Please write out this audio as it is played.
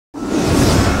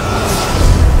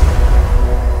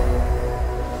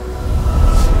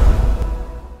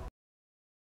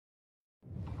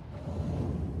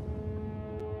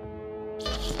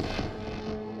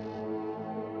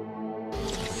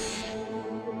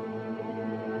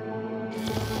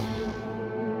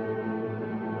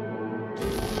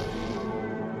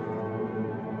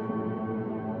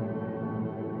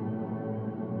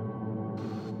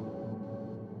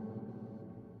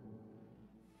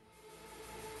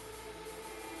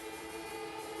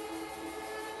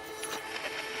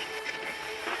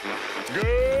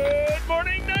Good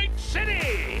morning, Night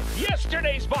City!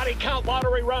 Yesterday's body count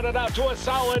lottery rounded out to a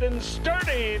solid and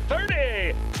sturdy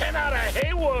 30. 10 out of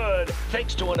Haywood,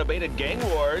 thanks to unabated gang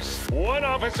wars. One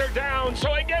officer down,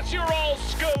 so I guess you're all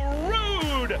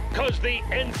screwed, cause the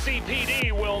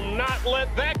NCPD will not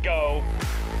let that go.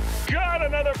 Got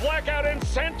another blackout in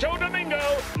Santo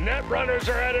Domingo. Net runners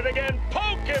are at it again,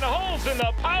 poking holes in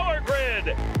the power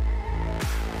grid.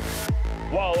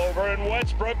 While over in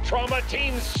Westbrook, trauma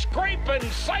teams scraping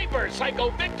cyber psycho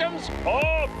victims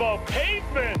off the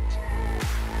pavement.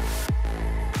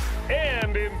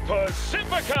 And in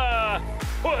Pacifica,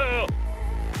 well,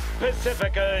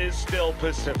 Pacifica is still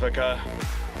Pacifica.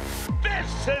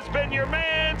 This has been your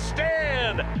man,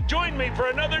 Stan. Join me for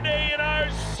another day in our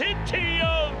City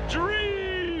of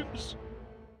Dreams.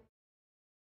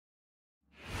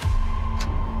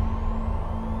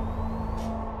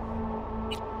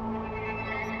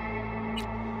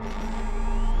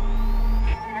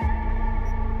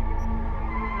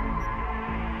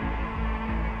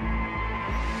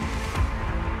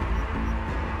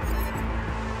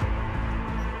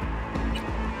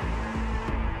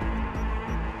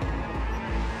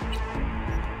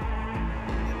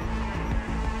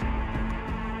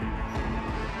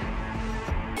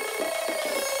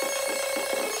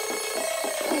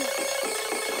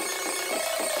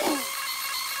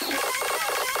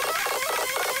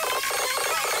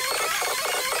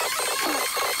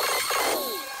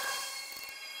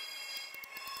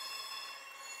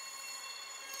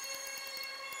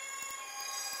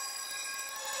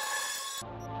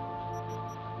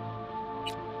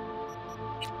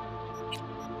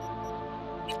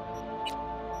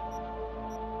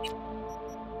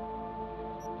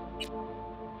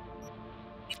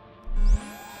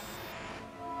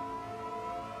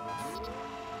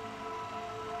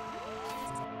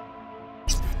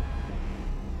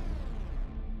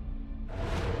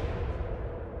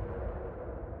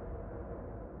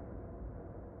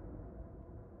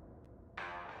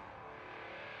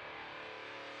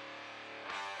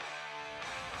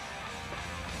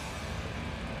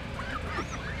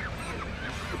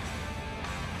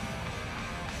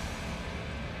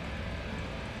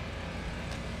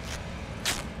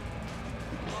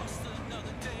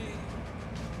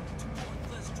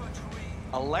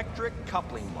 Electric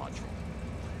coupling module.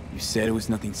 You said it was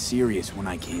nothing serious when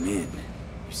I came in.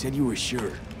 You said you were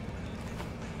sure.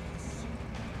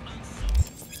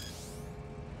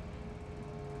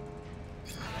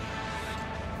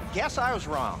 Guess I was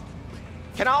wrong.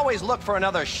 Can always look for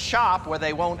another shop where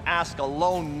they won't ask a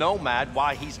lone nomad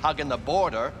why he's hugging the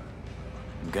border.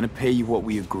 I'm gonna pay you what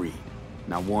we agreed.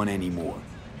 Not one anymore.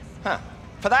 Huh.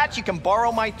 For that, you can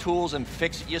borrow my tools and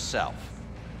fix it yourself.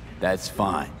 That's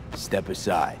fine. Step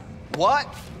aside.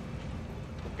 What?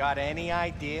 Got any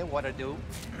idea what to do?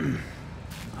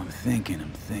 I'm thinking.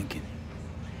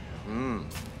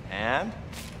 And?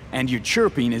 And your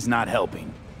chirping is not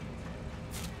helping.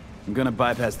 I'm gonna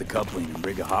bypass the coupling and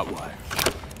rig a hot wire.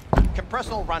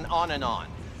 Compressor will run on and on.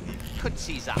 Could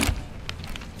seize out.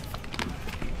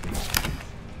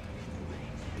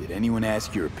 Did anyone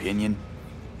ask your opinion?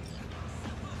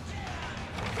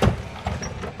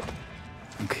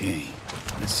 Okay,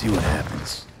 let's see what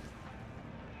happens.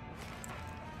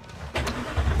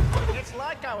 It's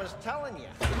like I was telling you.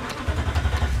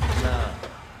 No.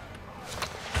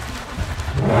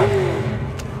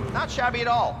 Not shabby at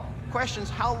all. Question's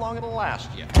how long it'll last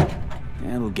you.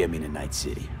 That'll get me to Night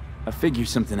City. I'll figure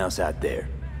something else out there.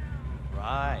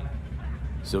 Right.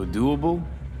 So doable?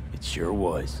 It sure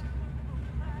was.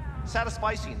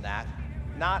 Satisficing that,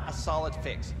 not a solid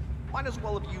fix. Might as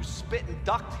well have used spit and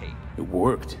duct tape. It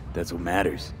worked. That's what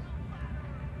matters.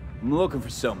 I'm looking for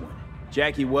someone.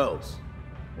 Jackie Wells.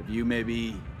 Have you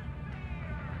maybe...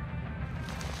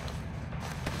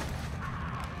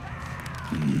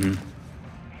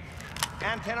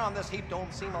 Antenna on this heap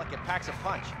don't seem like it packs a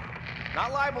punch.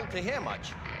 Not liable to hear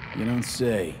much. You don't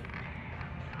say.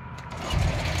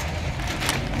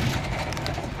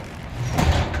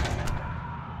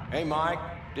 Hey, Mike.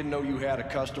 Didn't know you had a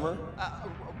customer.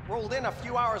 Rolled in a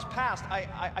few hours past.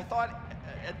 I thought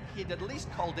he'd at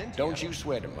least called in to Don't you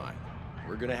sweat it, Mike.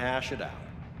 We're gonna hash it out.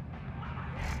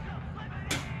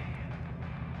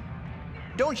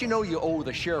 Don't you know you owe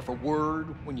the sheriff a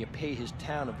word when you pay his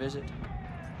town a visit?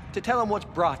 To tell him what's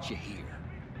brought you here.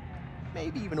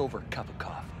 Maybe even over a cup of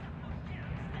coffee.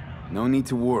 No need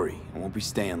to worry. I won't be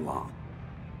staying long.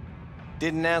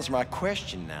 Didn't answer my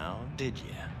question now, did you?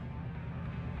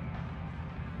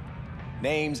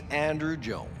 Name's Andrew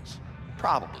Jones.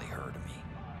 Probably heard of me.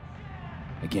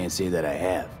 I can't say that I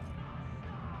have.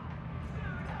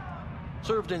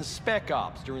 Served in Spec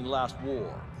Ops during the last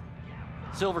war.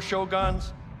 Silver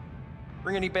Shoguns?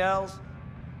 Ring any bells?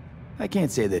 I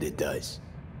can't say that it does.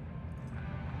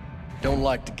 Don't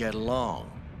like to get along,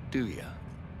 do ya?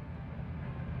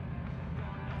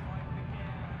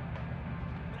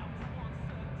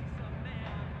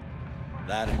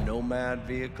 That a Nomad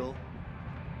vehicle?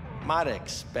 Might have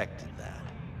expected that.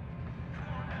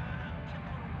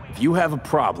 If you have a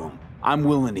problem, I'm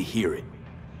willing to hear it.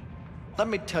 Let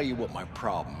me tell you what my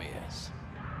problem is.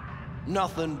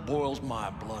 Nothing boils my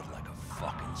blood like a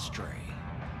fucking stray.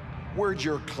 Where'd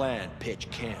your clan pitch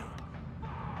camp?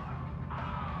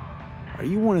 Are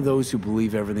you one of those who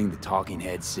believe everything the talking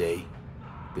heads say?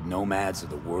 That nomads are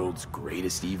the world's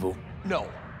greatest evil? No.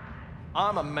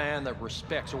 I'm a man that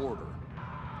respects order.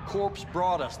 Corpse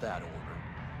brought us that order,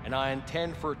 and I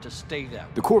intend for it to stay that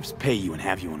way. The Corps pay you and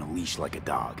have you on a leash like a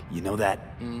dog. You know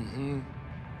that? Mm-hmm.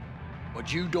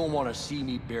 But you don't want to see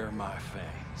me bare my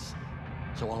fangs.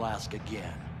 So I'll ask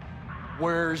again.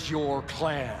 Where's your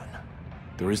clan?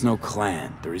 There is no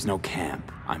clan. There is no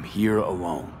camp. I'm here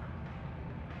alone.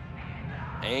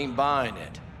 Ain't buying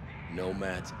it.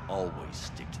 Nomads always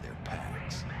stick to their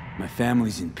packs. My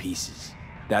family's in pieces.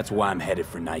 That's why I'm headed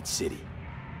for Night City.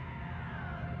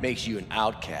 Makes you an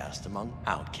outcast among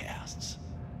outcasts.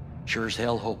 Sure as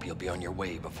hell hope you'll be on your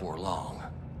way before long.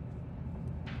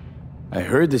 I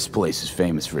heard this place is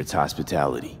famous for its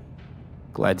hospitality.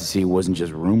 Glad to see it wasn't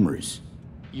just rumors.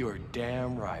 You're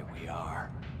damn right we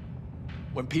are.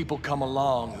 When people come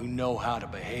along who know how to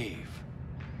behave.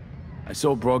 I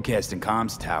saw a broadcasting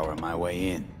comms tower on my way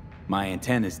in. My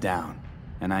antenna's down,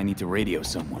 and I need to radio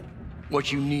someone.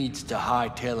 What you need's to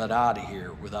hightail it out of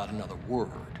here without another word.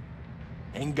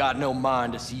 Ain't got no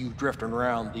mind to see you drifting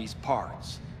around these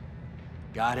parts.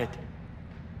 Got it?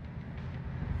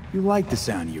 You like the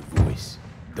sound of your voice,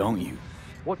 don't you?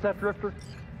 What's that, Drifter?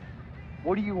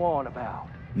 What are you on about?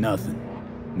 Nothing.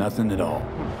 Nothing at all.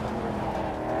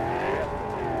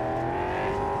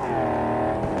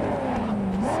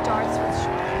 Starts with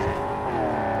short.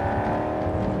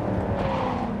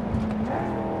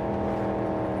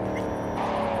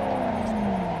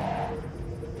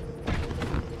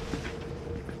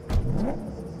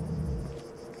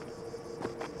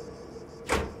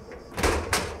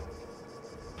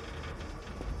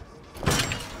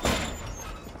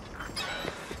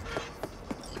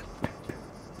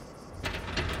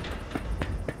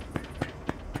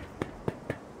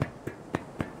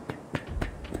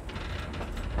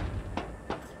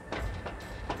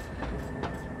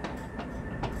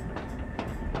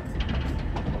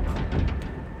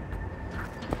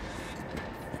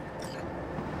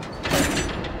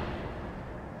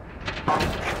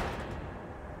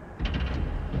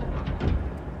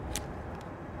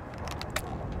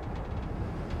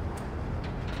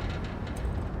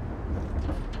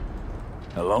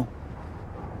 Hello?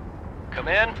 Come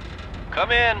in.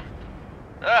 Come in.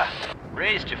 Ah,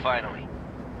 raised you finally.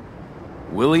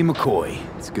 Willie McCoy.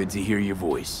 It's good to hear your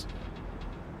voice.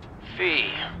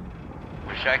 Fee.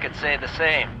 Wish I could say the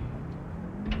same.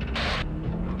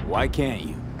 Why can't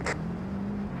you?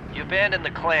 You abandoned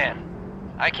the clan.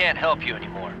 I can't help you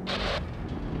anymore.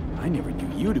 I never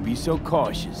knew you to be so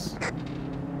cautious.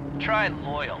 Try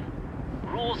loyal.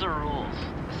 Rules are rules.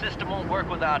 The system won't work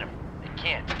without him. It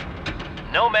can't.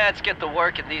 Nomads get the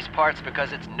work in these parts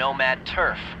because it's Nomad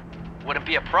turf. Wouldn't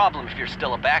be a problem if you're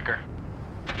still a backer.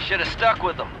 You should have stuck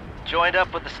with them. Joined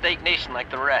up with the Snake Nation like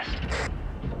the rest.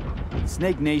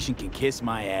 Snake Nation can kiss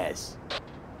my ass.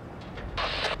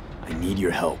 I need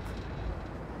your help.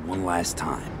 One last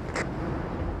time.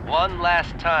 One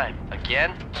last time.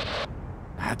 Again?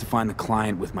 I have to find the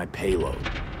client with my payload,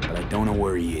 but I don't know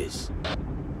where he is.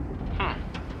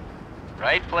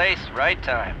 Right place, right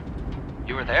time.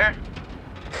 You were there?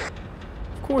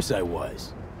 Of course I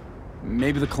was.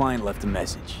 Maybe the client left a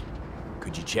message.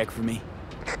 Could you check for me?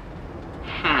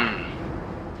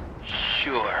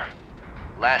 Sure.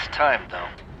 Last time, though.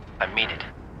 I mean it.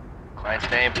 Client's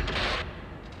name?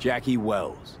 Jackie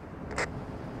Wells.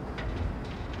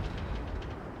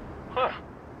 Huh.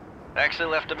 Actually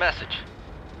left a message.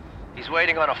 He's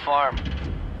waiting on a farm.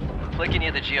 Flicking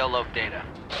you the geoloc data.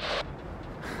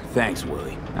 Thanks,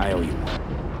 Willie. I owe you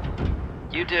one.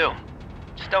 You do.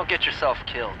 Just don't get yourself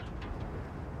killed.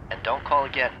 And don't call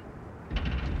again.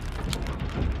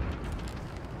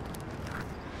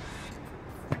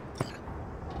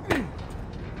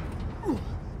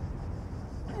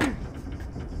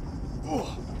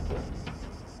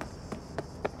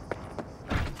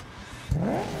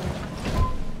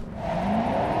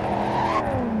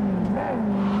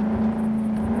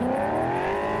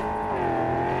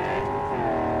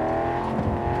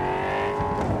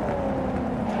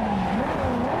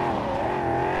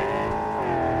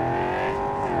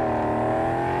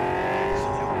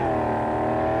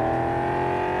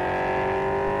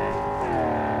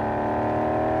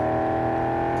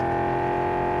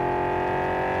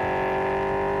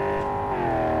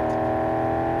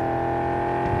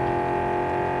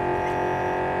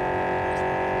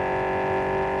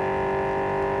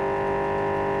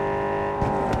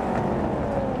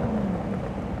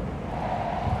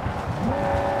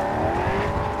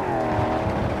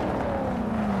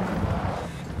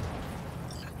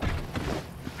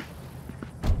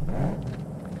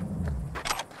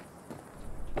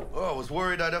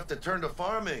 worried I'd have to turn to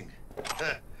farming.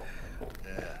 Yeah,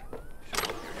 sure,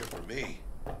 you're here for me.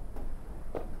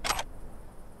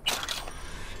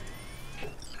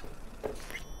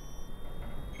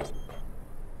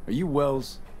 Are you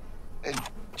Wells? And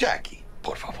Jackie,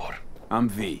 por favor. I'm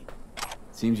V.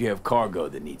 Seems you have cargo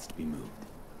that needs to be moved.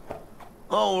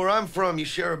 Oh, where I'm from, you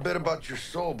share a bit about your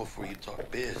soul before you talk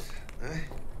biz. Eh?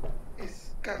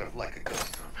 It's kind of like a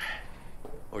custom.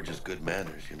 Or just good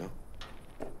manners, you know?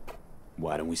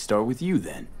 Why don't we start with you,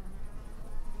 then?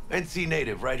 NC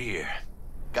native, right here.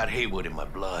 Got Haywood in my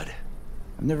blood.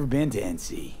 I've never been to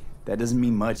NC. That doesn't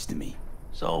mean much to me.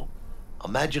 So,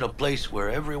 imagine a place where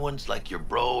everyone's like your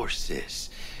bro or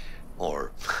sis.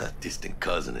 Or a distant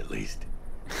cousin, at least.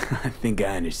 I think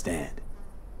I understand.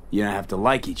 You don't have to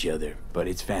like each other, but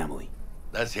it's family.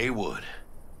 That's Haywood.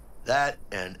 That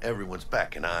and everyone's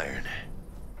back in iron.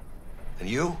 And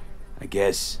you? I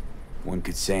guess one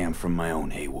could say I'm from my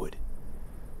own Haywood.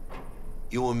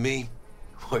 You and me,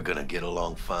 we're gonna get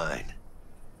along fine.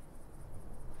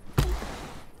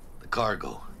 The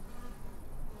cargo.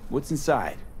 What's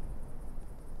inside?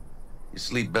 You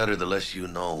sleep better the less you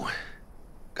know.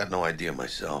 Got no idea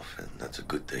myself, and that's a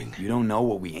good thing. You don't know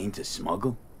what we aim to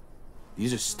smuggle?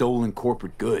 These are stolen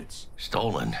corporate goods.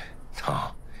 Stolen?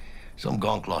 No. Some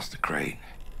gonk lost the crate.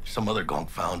 Some other gonk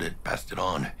found it, passed it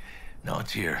on. Now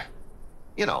it's here.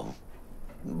 You know,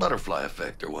 butterfly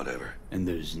effect or whatever. And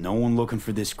there's no one looking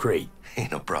for this crate.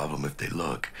 Ain't no problem if they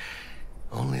look.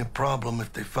 Only a problem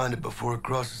if they find it before it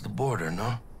crosses the border,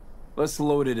 no? Let's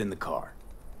load it in the car.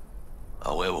 A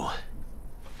huevo.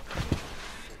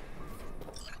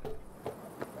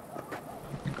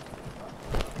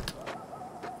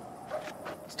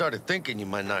 Started thinking you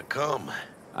might not come.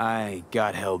 I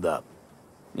got held up.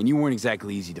 And you weren't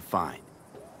exactly easy to find.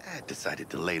 I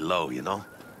decided to lay low, you know?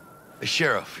 The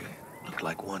sheriff looked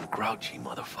like one grouchy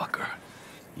motherfucker.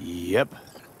 Yep.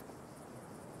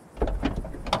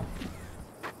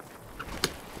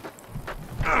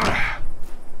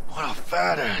 What a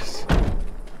fat ass.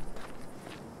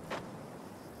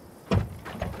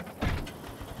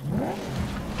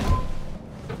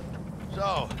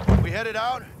 So, we headed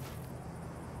out?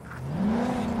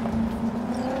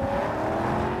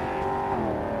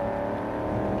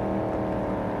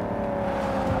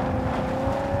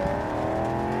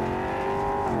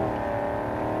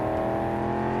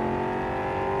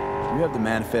 You have the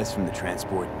manifest from the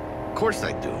transport? Of course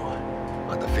I do.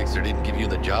 But the fixer didn't give you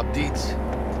the job deeds?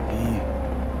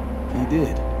 He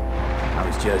did. I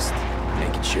was just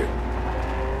making sure.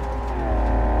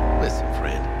 Listen,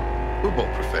 friend. We're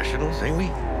both professionals, ain't we?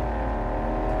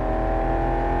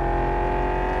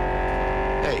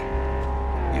 Hey,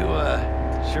 you,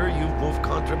 sure you've moved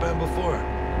contraband before?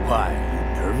 Why, are you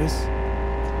nervous?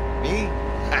 Me?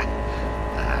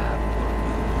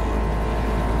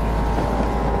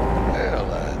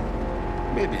 Well,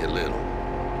 maybe a little.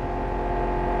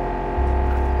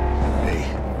 Hey,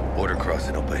 border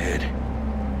crossing up ahead.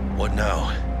 What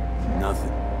now?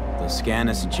 Nothing. They'll scan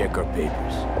us and check our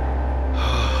papers.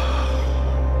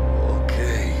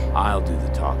 Okay. I'll do the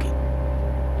talking.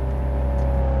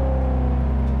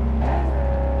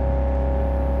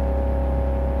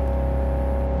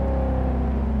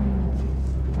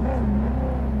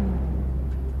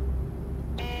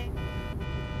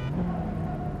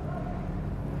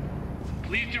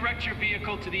 Please direct your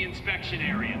vehicle to the inspection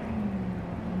area.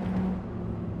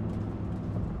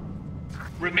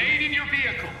 Remain in your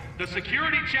vehicle. The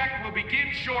security check will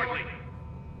begin shortly.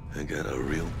 I got a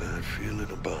real bad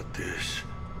feeling about this.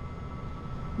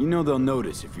 You know they'll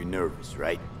notice if you're nervous,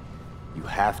 right? You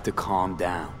have to calm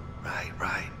down.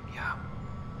 Right, yeah.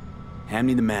 Hand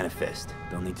me the manifest.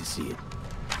 They'll need to see it.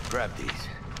 Grab these.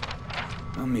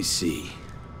 Let me see.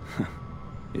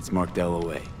 It's marked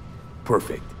LOA.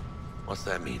 Perfect. What's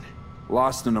that mean?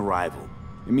 Lost on arrival.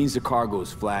 It means the cargo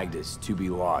is flagged as to be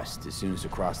lost as soon as they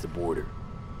cross the border.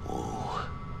 Oh,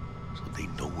 so they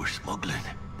know we're smuggling.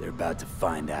 They're about to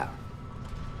find out.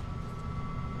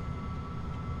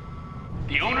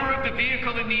 The owner of the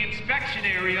vehicle in the inspection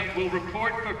area will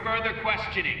report for further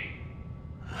questioning.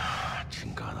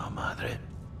 Chingada madre.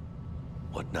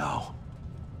 What now?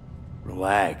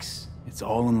 Relax. It's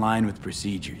all in line with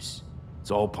procedures.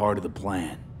 It's all part of the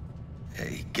plan.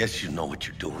 Hey, guess you know what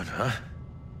you're doing, huh?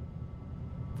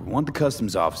 If we want the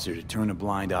customs officer to turn a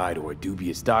blind eye to our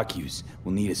dubious dock use,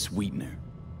 we'll need a sweetener.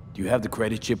 Do you have the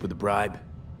credit chip with the bribe?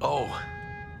 Oh,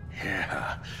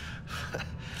 yeah.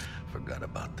 Forgot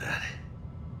about that.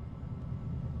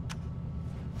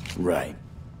 Right.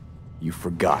 You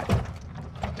forgot.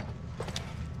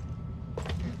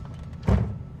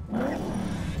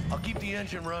 I'll keep the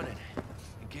engine running,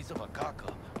 in case of a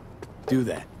cock-up. do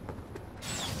that.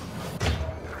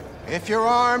 If you're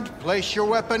armed, place your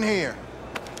weapon here.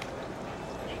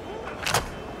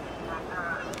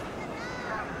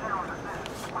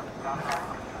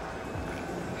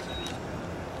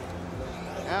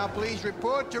 Now please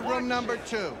report to room number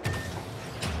 2.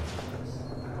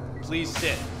 Please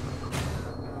sit.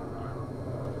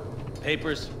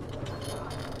 Papers?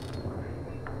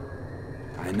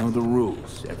 I know the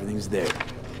rules. Everything's there.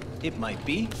 It might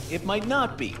be, it might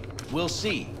not be. We'll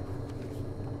see.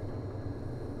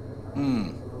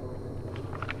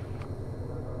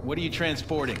 What are you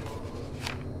transporting?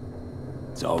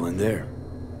 It's all in there.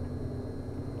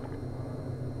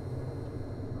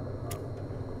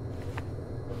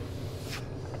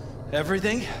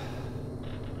 Everything?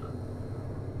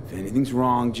 If anything's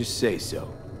wrong, just say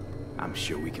so. I'm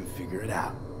sure we can figure it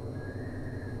out.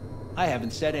 I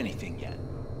haven't said anything yet.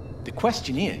 The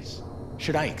question is,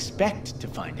 should I expect to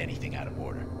find anything out of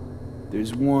order?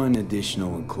 There's one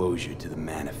additional enclosure to the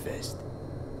manifest.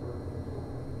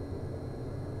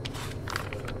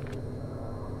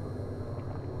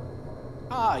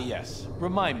 Ah, yes.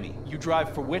 Remind me, you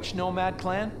drive for which Nomad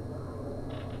clan?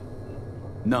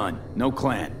 None. No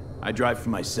clan. I drive for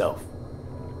myself.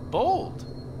 Bold.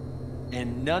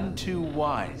 And none too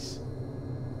wise.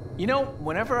 You know,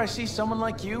 whenever I see someone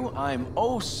like you, I'm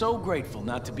oh so grateful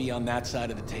not to be on that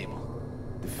side of the table.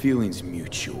 The feeling's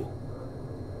mutual.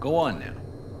 Go on now.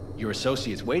 Your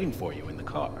associate's waiting for you in the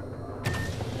car.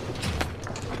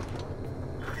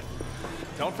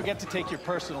 Don't forget to take your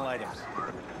personal items.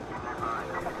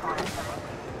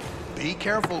 Be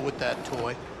careful with that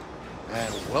toy.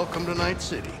 And welcome to Night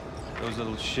City. Those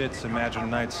little shits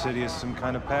imagine Night City as some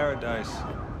kind of paradise.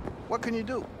 What can you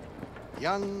do?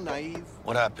 Young, naive.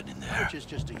 What happened in there? Which is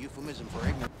just a euphemism for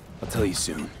ignorant. I'll tell you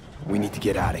soon. We need to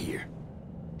get out of here.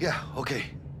 Yeah, okay.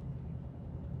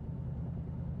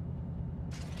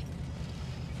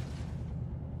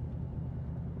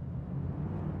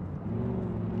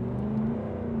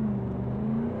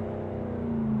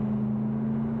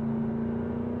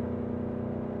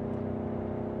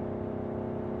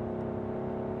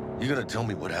 You gonna tell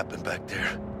me what happened back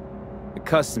there? The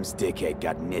customs dickhead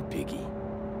got nitpicky.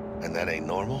 And that ain't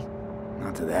normal?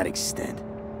 Not to that extent.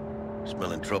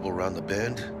 Smelling trouble around the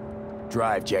bend?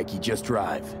 Drive, Jackie, just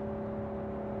drive.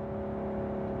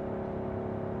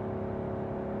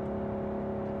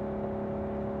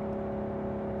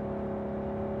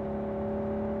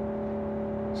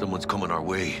 Someone's coming our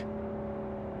way.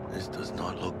 This does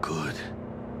not look good.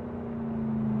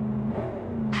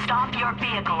 Stop your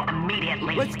vehicle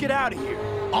immediately. Let's get out of here.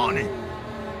 On it!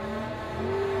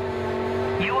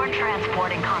 You are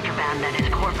transporting contraband that is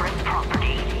corporate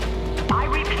property. I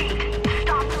repeat,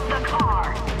 stop the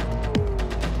car.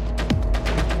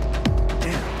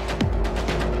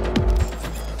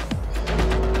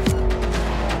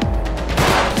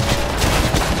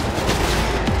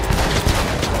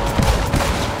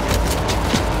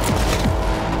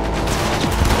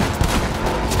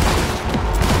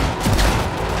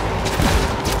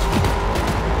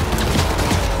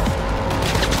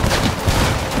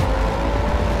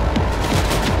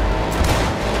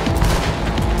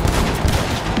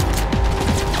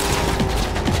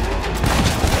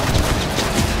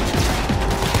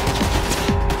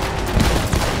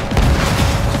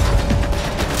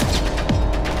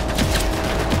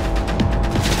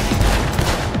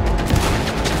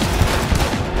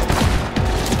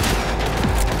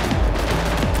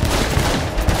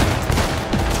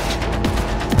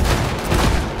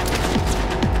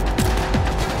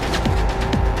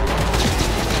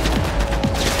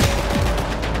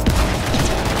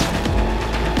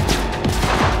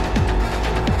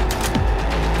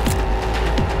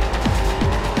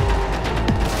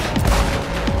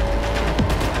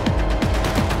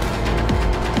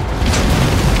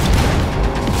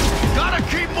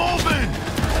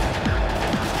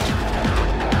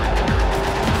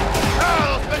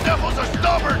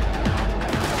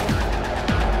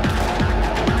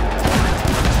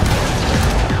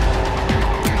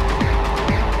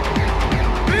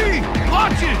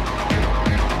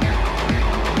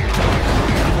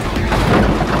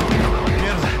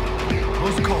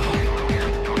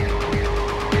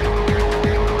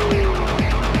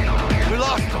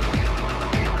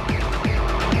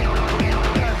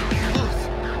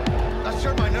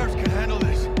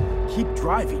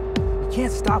 driving. We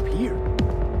can't stop here.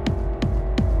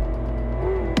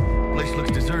 Place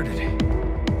looks deserted.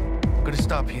 I'm gonna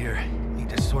stop here. Need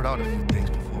to sort out a few things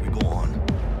before we go on.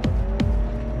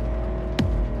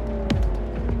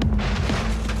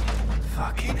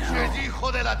 Fucking hell.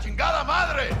 ¡Hijo de la chingada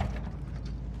madre!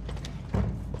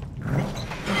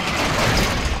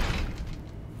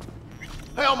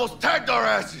 I almost tagged our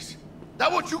asses.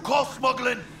 That what you call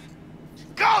smuggling?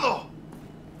 Chingado!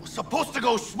 It was supposed to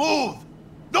go smooth.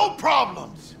 No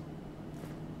problems.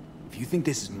 If you think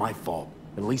this is my fault,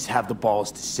 at least have the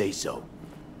balls to say so.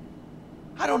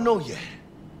 I don't know yet.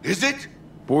 Is it?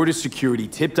 Border security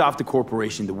tipped off the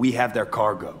corporation that we have their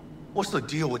cargo. What's the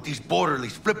deal with these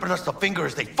borderlies flipping us the finger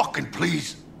as they fucking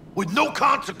please? With no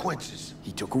consequences?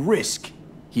 He took a risk.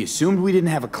 He assumed we didn't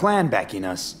have a clan backing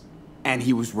us, and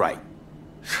he was right.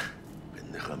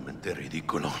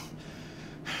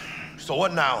 So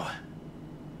what now?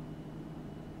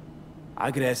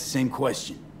 I could ask the same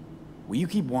question. Will you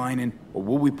keep whining, or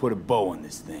will we put a bow on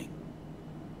this thing?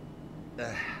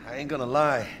 I ain't gonna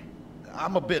lie.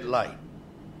 I'm a bit light.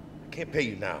 I can't pay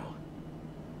you now.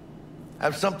 I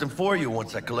have something for you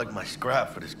once I collect my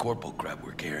scrap for this corpo crap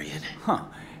we're carrying. Huh.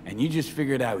 And you just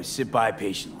figured I would sit by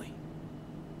patiently.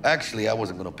 Actually, I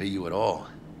wasn't gonna pay you at all.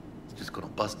 I was just gonna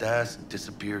bust ass and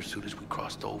disappear as soon as we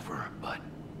crossed over, but...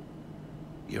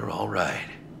 you're all right.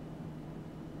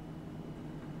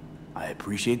 I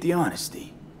appreciate the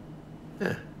honesty.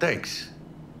 Yeah, thanks.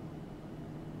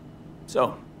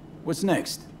 So, what's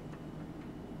next?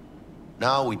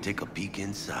 Now we take a peek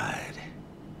inside.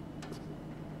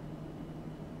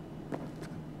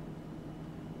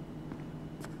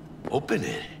 Open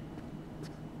it.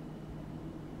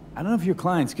 I don't know if your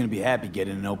client's gonna be happy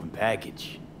getting an open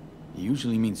package. It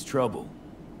usually means trouble.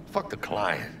 Fuck the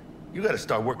client. You gotta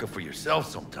start working for yourself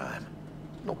sometime.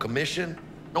 No commission,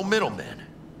 no middleman.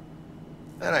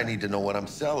 And I need to know what I'm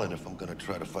selling if I'm gonna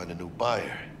try to find a new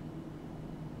buyer.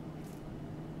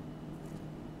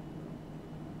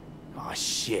 Aw,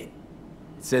 shit.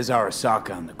 It says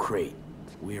Arasaka on the crate.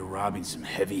 We are robbing some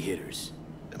heavy hitters.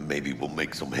 And maybe we'll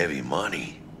make some heavy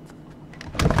money.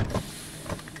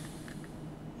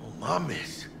 Oh,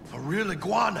 mames. A real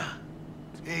iguana.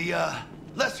 A,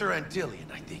 lesser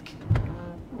Antillean, I think.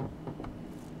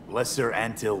 Lesser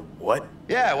Antil what?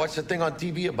 Yeah, I watched a thing on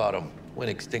TV about them. Went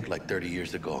extinct like 30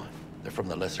 years ago. They're from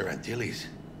the Lesser Antilles.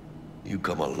 You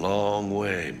come a long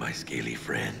way, my scaly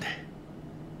friend.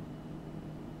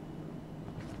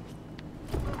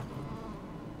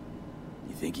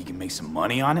 You think you can make some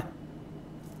money on it?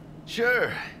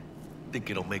 Sure. Think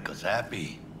it'll make us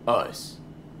happy. Us?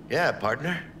 Yeah,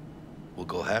 partner. We'll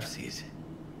go halfsies.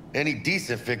 Any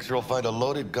decent fixer will find a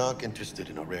loaded gonk interested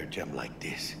in a rare gem like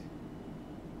this.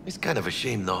 It's kind of a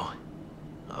shame, though.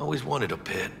 I always wanted a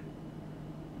pet.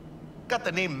 Got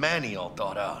the name Manny all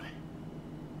thought out.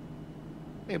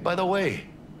 Hey, by the way,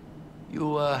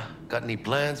 you, got any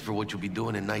plans for what you'll be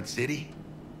doing in Night City?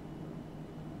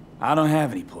 I don't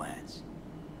have any plans.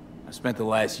 I spent the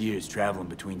last years traveling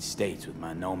between states with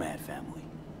my Nomad family.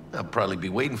 I'll probably be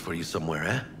waiting for you somewhere,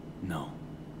 eh? No.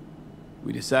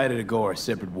 We decided to go our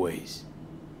separate ways.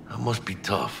 That must be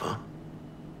tough, huh?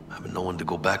 Having no one to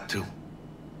go back to.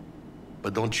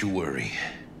 But don't you worry.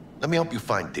 Let me help you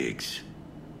find digs.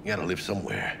 You gotta live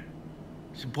somewhere.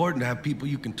 It's important to have people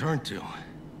you can turn to.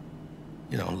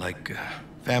 You know, like,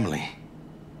 family.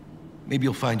 Maybe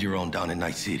you'll find your own down in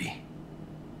Night City.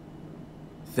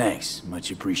 Thanks, much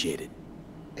appreciated.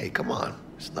 Hey, come on.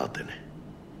 It's nothing.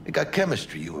 We got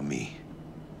chemistry, you and me.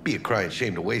 Be a crying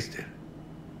shame to waste it.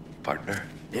 Partner.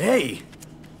 Hey!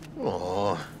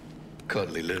 Aw,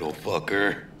 cuddly little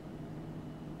fucker.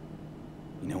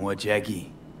 You know what,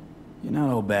 Jackie? You're not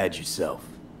all bad yourself.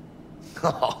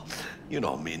 Oh, you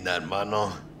don't mean that,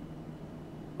 mano.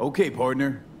 Okay,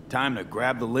 partner. Time to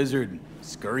grab the lizard and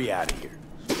scurry out of here.